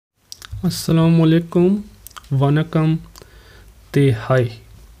अस्सलामुअलैकुम वनकम ते हाय।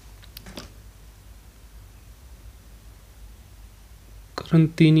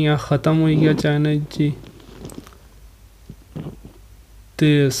 करंतीनिया ख़त्म हो गया चाइना जी ते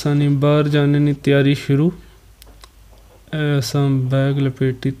असानी बाहर जाने की तैयारी शुरू। असा बैग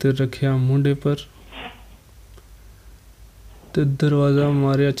लपेटी ते रखिया मुंडे पर ते दरवाज़ा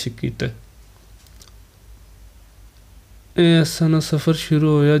मारिया छिकी ते ऐसा ना सफ़र शुरू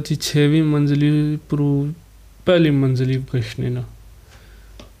होया जी 6वीं मंजिली पर पहली मंजिली गशने ना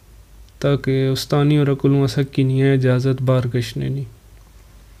ताकि उस्तानी और अकुलों असा किनिया इजाज़त बाहर गशने नहीं।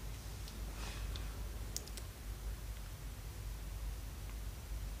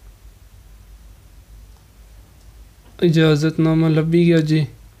 इजाज़तनामा लभी गया जी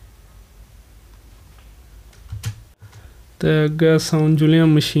तो अगे असा जुलिया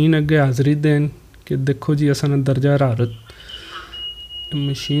मशीन अगे हाज़री देन कि देखो जी असा दर्जा हरारत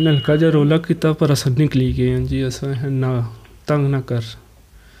मशीन हल्का जा रोला किता पर असा निकली गए हैं जी। असा है ना तंग ना कर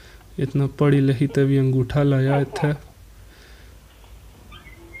इतना पढ़ी लिखी तभी अंगूठा लाया इत्थे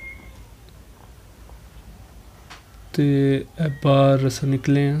ते बाहर असा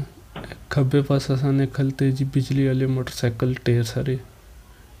निकले हैं। खब्बे पास असा निकलते जी बिजली वाले मोटरसाइकिल ढेर सारे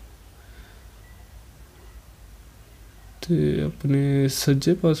ते अपने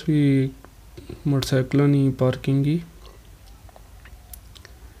सज्जे पास भी मोटरसाइकिलों की पार्किंग की।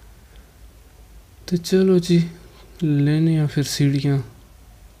 तो चलो जी लेने या फिर सीढ़ियाँ।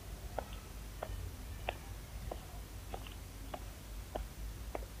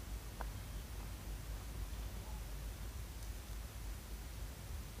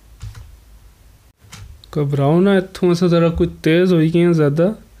 घबराओ ना इतों अस ज़रा कुछ तेज़ हो गए ज़्यादा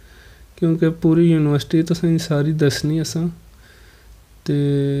क्योंकि पूरी यूनिवर्सिटी तो सही सारी दसनी असा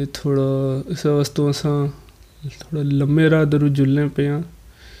ते थोड़ा इस वास्तों असा थोड़ा लम्बे राह दरू जुलने पे हाँ।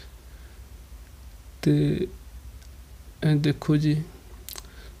 ते ए देखो जी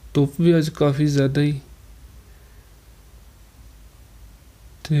धुप भी अज काफ़ी ज़्यादा ही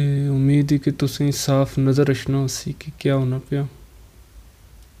ते उम्मीद ही कि तुसें साफ नज़र रखना उसी कि क्या होना पिया।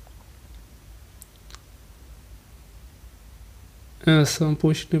 ऐसा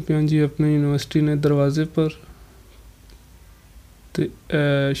पूछने पे जी अपने यूनिवर्सिटी ने दरवाजे पर ते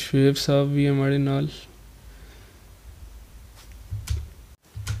शुएब साहब भी हमारे नाल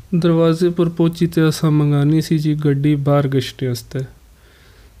दरवाजे पर पहुंची ते असा मंगानी सी जी गड्डी बाहर गश्ते आस्ते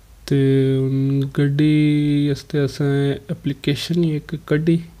ते गड्डी आस्ते असा एप्लीकेशन ही एक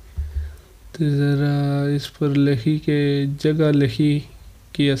कड्डी ते ज़रा इस पर लिखी के जगह लिखी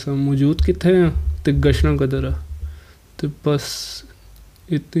कि असा मौजूद किथे हैं ते गशना कदर आ ते बस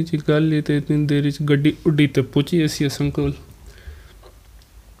इतनी ची गल ही ते इतनी देर च गड्डी उड्डी ते पहुंची असी असा कोल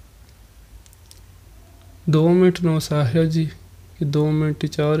 2 मिनट ना उस आया जी कि 2 मिनट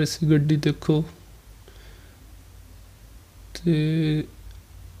चार इसी गड्डी देखो ते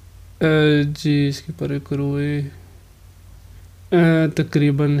जी इसकी परे करो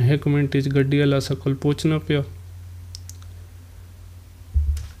तकरीबन 1 मिनट गड्डी वाला सकल पहुंचना पिया।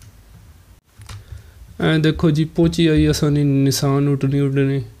 देखो जी पहुंची आई असानी निशान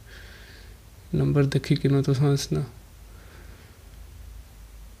उड़ने नंबर देखी कि ना तो सांसना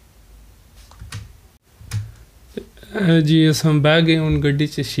जी असा बह गए उन गड्डी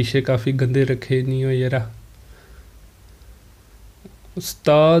च शीशे काफ़ी गंदे रखे नहीं हो यारा।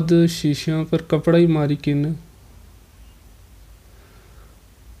 उस्ताद शीशियों पर कपड़ा ही मारी किन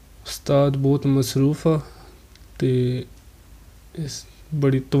उस्ताद बहुत मसरूफ़ आ ते इस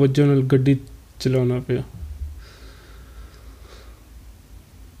बड़ी तवज्जो नाल गड्डी चलाना पिया।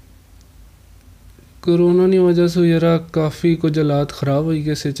 कोरोना की वजह से यारा काफ़ी कुछ हालात ख़राब हो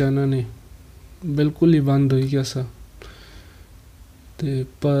गए से चाइना ने बिल्कुल ही बंद हो गया सा ते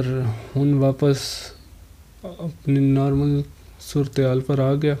पर हुन वापस अपनी नॉर्मल सूरत हाल पर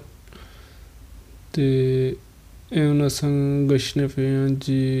आ गया ते एवं असं गशने पे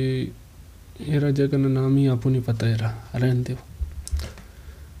जी यारा जगह का नाम ही आपको नहीं पता यारा रहन दो।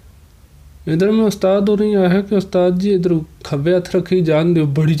 इधर में उस्ताद हो रही है कि उस्ताद जी इधर खब्बे हथ रखी जान दो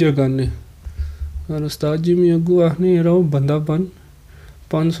बड़ी जगह ने और उस्ताद जी में अगू आखने यारा वो बंदा बन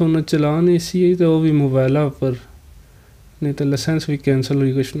 500 न चलान इसी है तो वो भी मोबाइल पर नहीं तो लाइसेंस भी कैंसल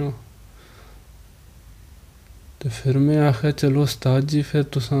हुई कुछ ना। तो फिर मैं आखिया चलो उस्ताद जी फिर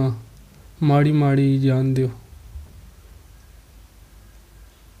तुसा माड़ी माड़ी जान दो।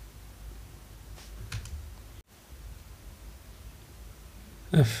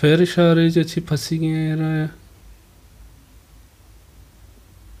 फिर इशारे अच्छी फंसी गई यार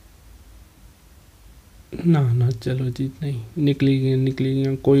ना ना चलो जी नहीं निकली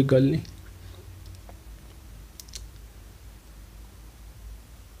गई कोई गल नहीं।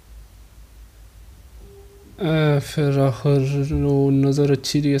 फिर आखिर वो नज़र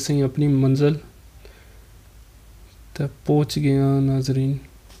अच्छी रही असें अपनी मंजिल तक पहुँच गया नाजरीन।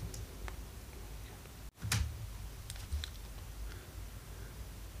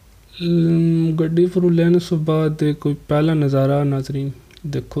 गड्डी फिर लैने से बाद कोई पहला नज़ारा नाजरीन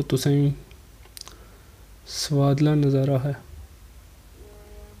देखो तुसें स्वादला नज़ारा है।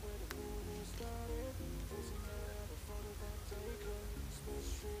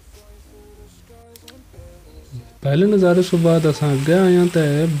 पहले नज़ारे से बाद अस अगे आया तो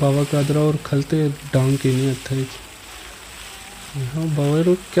बाबा कादरा और खलते डांग के नहीं हथे हाँ बाबा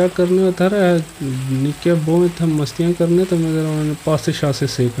रो क्या करने होता रहा निके बो थे मस्तियाँ करने तो मगर उन्होंने पासे शासे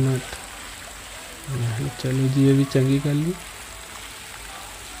सेकना चलो जी ये भी चंगी गल नहीं।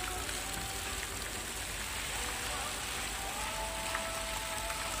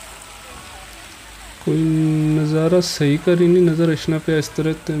 कोई नज़ारा सही करी नहीं नज़र अचना पे इस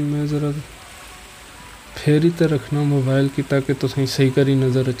तरह तो मैं ज़रा फेरी तो रखना मोबाइल की ताकि तो सही करी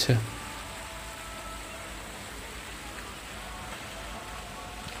नज़र अच्छा।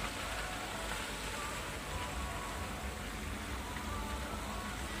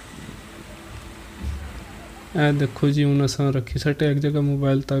 ए देखो जी हूँ असा रखी सटे एक जगह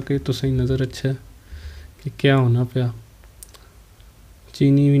मोबाइल ताकि तो सही नज़र अच्छा है कि क्या होना पाया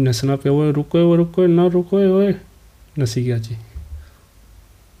चीनी भी नसना पे वो रुको ना रुको ओए नसी गया जी।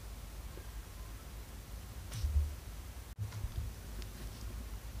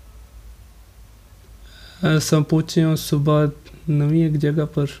 ऐसा पहुँचे उसके बाद नवी एक जगह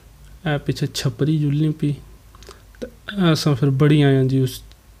पर ए पीछे छपरी जुलनी पी तो ऐसा फिर बड़ी आया जी उस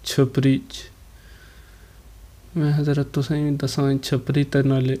छपरी मैं ज़रा तो सही दसा छपरी तो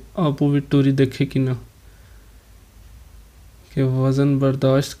नाले आपू भी टूरी देखे कि ना कि वज़न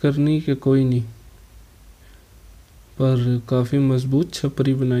बर्दाश्त करनी कि कोई नहीं पर काफ़ी मजबूत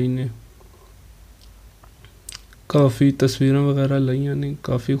छपरी बनाई ने काफ़ी तस्वीरें वगैरह लाइया ने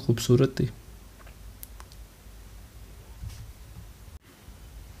काफ़ी खूबसूरत थी।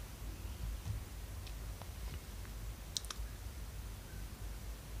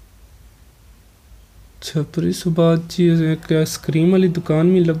 छपरी सुबह जी एक आइसक्रीम वाली दुकान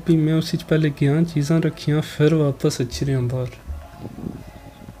में लभी मैं उसी पहले गया चीज़ा रखियाँ फिर वापस अच्छी रहा बाहर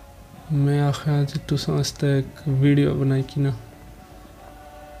मैं आखिया जी तुसा आस्ते एक वीडियो बनाई कि ना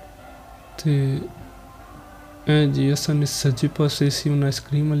ते ए जी असन सज्जे पासे सी उन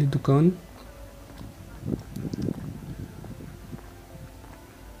आइसक्रीम वाली दुकान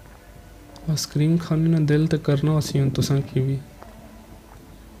आइसक्रीम खाने ना दिल तो करना असी तुसा की भी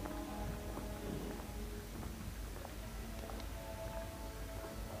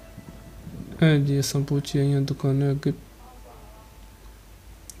जी अस पहुंची आई दुकान अगे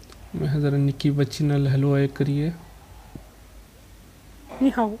मैं ज़रा निक्की बच्ची नाल हेलो आए करिए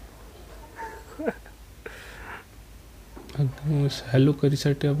हेलो करी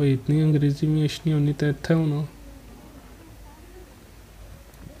सटिया भाई इतनी अंग्रेजी में अच्छी होनी तो इतना होना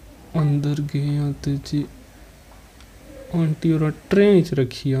अंदर गए तो जी आंटी और ट्रे च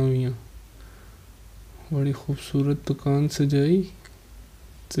रखी हुई बड़ी खूबसूरत दुकान सजाई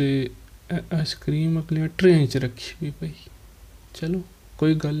ते आइसक्रीम अगलियां ट्रे च रखी हुई भाई चलो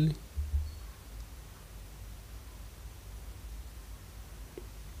कोई गल नहीं।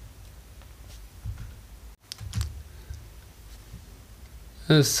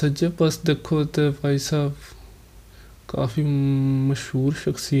 सज्जे पास देखो तो भाई साहब काफ़ी मशहूर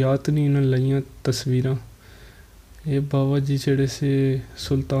शख्सियात ने इन्हें लाइया तस्वीर ये बाबा जी जेड़े से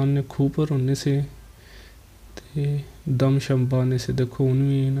सुल्तान ने खूह पर होने से ते दम शम बाने से देखो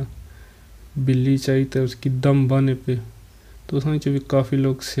उनमें ना बिल्ली चाहिए तो उसकी दम बाने पे तो उसमें भी काफ़ी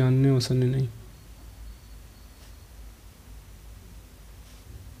लोग सियाने हो सने नहीं।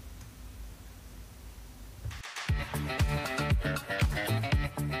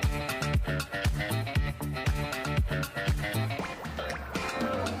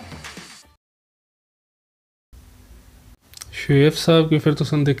 शेफ साहब की फिर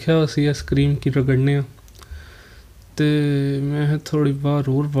तुम देखा असी आइसक्रीम की रगड़ने ते मैं थोड़ी बार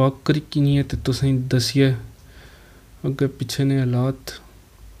और वॉक करी कि नहीं है तो तुसें दसिए अगे पिछे ने हालात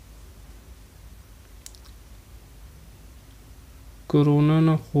कोरोना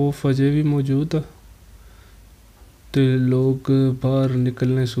ना खौफ अजे भी मौजूद है तो लोग बाहर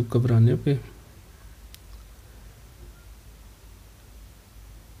निकलने से घबराने पे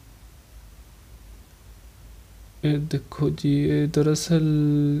ये देखो जी ये दरअसल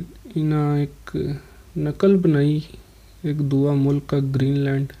इना एक नकल बनाई एक दुआ मुल्क का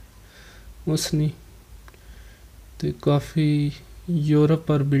ग्रीनलैंड उसने तो काफ़ी यूरोप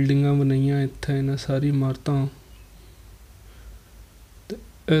पर बिल्डिंगा बनाइया इतना इन्हें सारी इमारत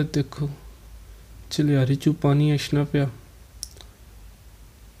देखो चलियारी चू पानी अछना पिया।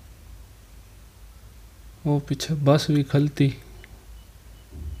 वो पीछे बस भी खलती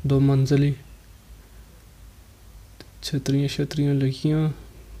 2 मंजिली, छतरियां छतरियां लगियां।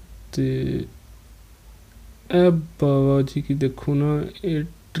 ते ए बाबा जी की देखो ना, ये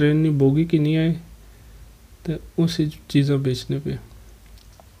ट्रेन नी बोगी की नहीं आए तो उसी चीज़ा बेचने पे।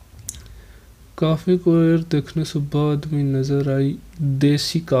 काफ़ी को देखने से बाद में नज़र आई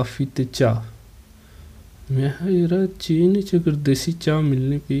देसी काफ़ी ते चाह। मैं यार चीन च अगर देसी चाह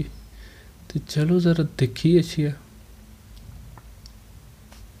मिलनी पी तो चलो ज़रा देखी अच्छी है।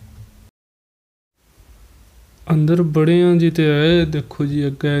 अंदर बड़े हैं जी ते आए देखो जी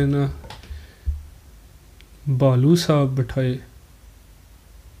अगे ना बालू साहब बिठाए,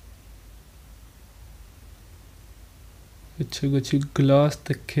 अच्छे गच्छी गिलास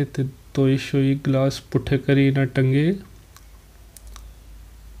देखे ते तोई शोई गिलास पुठे करी ना टंगे।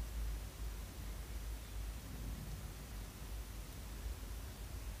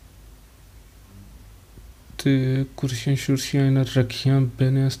 ते कुर्सियां शुर्सियां इन्हें रखियां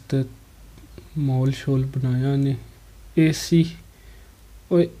बहने आस्ते, मॉल शॉल बनाया ने। एसी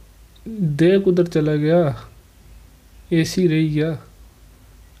ओए देख उधर चला गया, एसी रही गया।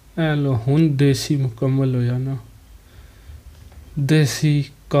 ऐ लो हुन देसी मुकम्मल हो जाना, देसी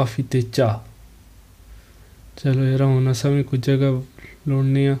काफ़ी ते चाह। चलो यार हुन असा भी कुछ जगह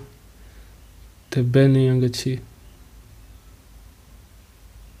लोड़नी आ ते बहने आ गच्छी।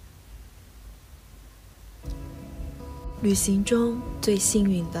 旅行中最幸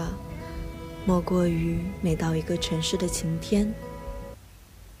运的，莫过于每到一个城市的晴天。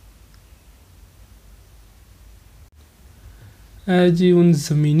जी उन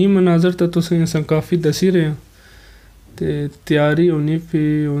ज़मीनी मनाजर तो तुसें असां काफ़ी दसी रहे हैं ते तैयारी होनी पे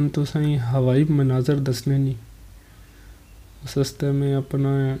उन तुसें हवाई मनाजर दसने नहीं। उस रस्ते में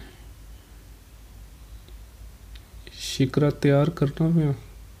अपना शिकरा तैयार करना पे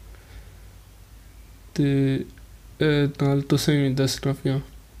ते नाल तुसें भी दसना पिया।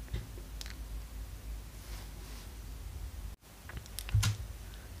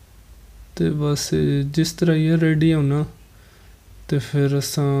 ते बस जिस तरह ये रेडी होना तो फिर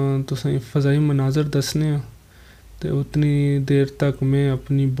असां तुसें फ़ज़ाई मनाजर दसने हैं तो उतनी देर तक मैं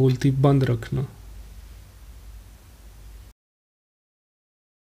अपनी बोलती बंद रखना।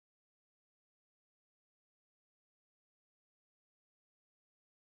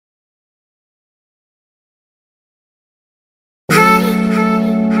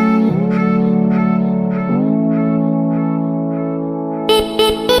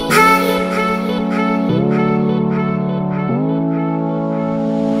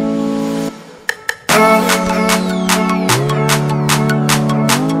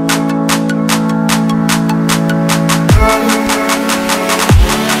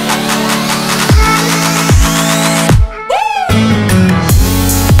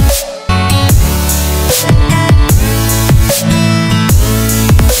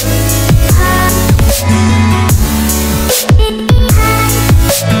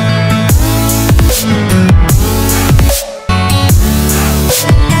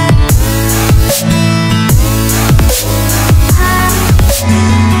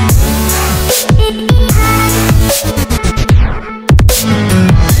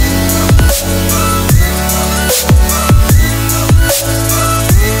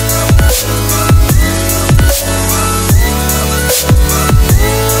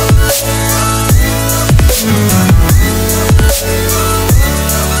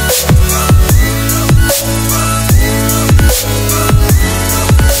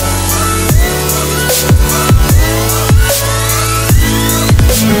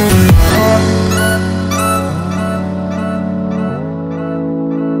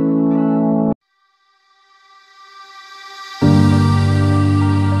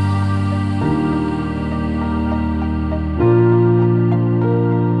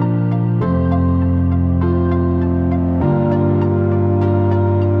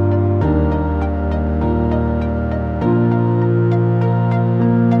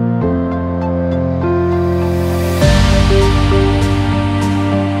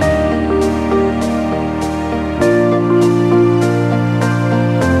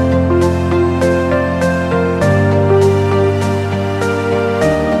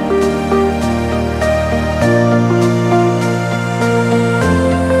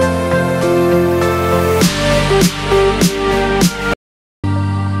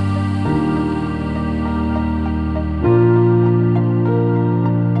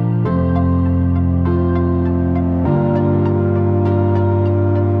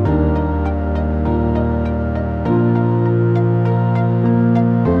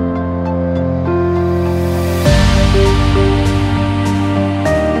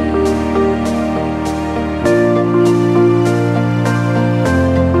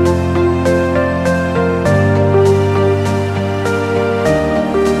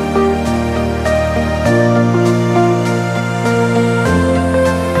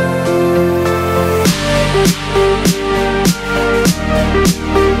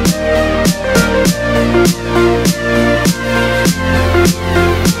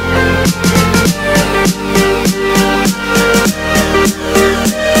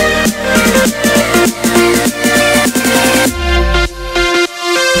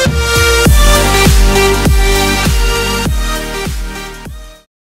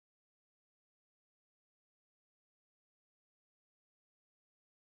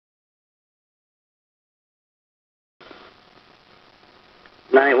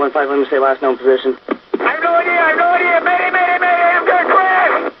 9815, let me say last known position. I have no idea. Mayday, I'm gonna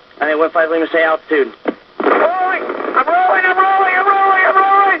crash. 9815, let me say altitude. Rolling. I'm rolling.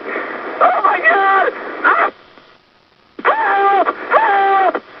 Oh my God!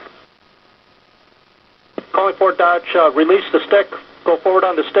 Help! Calling Fort Dodge, release the stick, go forward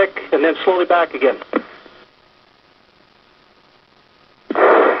on the stick, and then slowly back again.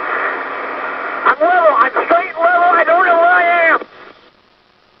 I'm level. I'm straight level. I don't know where I am.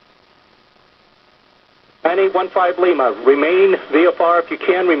 9815 Lima, remain VFR if you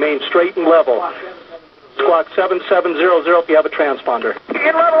can, remain straight and level. Squawk 7700 if you have a transponder.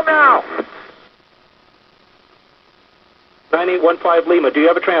 In level now. 9815 Lima, do you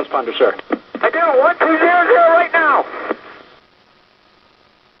have a transponder, sir? I do. 1200 right now.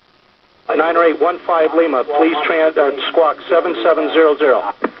 9815 Lima, please squawk 7700.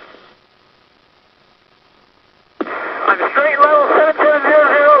 I'm straight level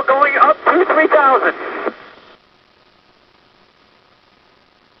 7700 going up to 3000.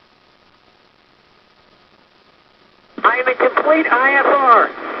 I am in complete IFR.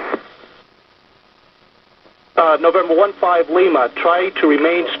 November 15 Lima, try to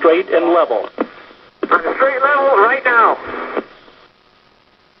remain straight and level. I'm straight level right now.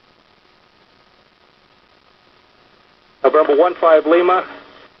 November 15 Lima,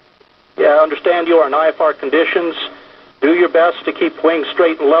 yeah, I understand you are in IFR conditions. Do your best to keep wings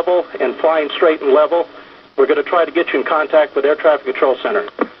straight and level and flying straight and level. We're going to try to get you in contact with Air Traffic Control Center.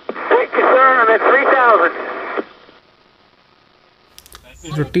 Thank you, sir. I'm at 3000.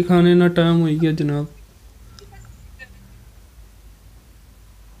 रोटी खाने ना time हो गया जनाब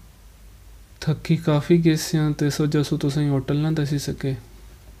थकी काफ़ी गेसियां ते सोचा सो तुसें होटल ना दसी सके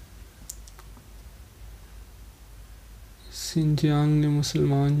सिंजियांग ने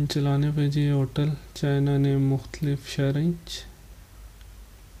मुसलमान चलाने भेजे होटल चाइना ने मुख्तलिफ शहरों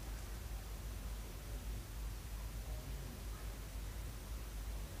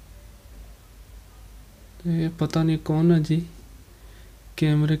ये पता नहीं कौन है जी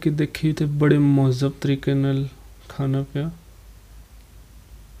कैमरे की देखी तो बड़े महजब तरीके नाल खाना पिया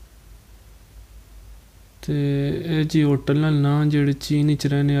ते ए जी होटल ना ना जेड़े चीन च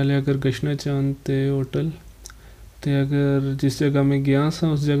रहने वाले अगर गशना चाहन ते होटल ते अगर जिस जगह मैं गया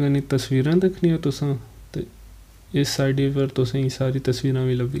सा उस जगह नी तस्वीरां देखनियां तुसां ते इस साइड पर तुसें सारी तस्वीरां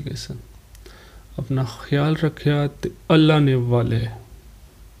भी लभी गई सन अपना ख्याल रखिया ते अल्लाह ने वाले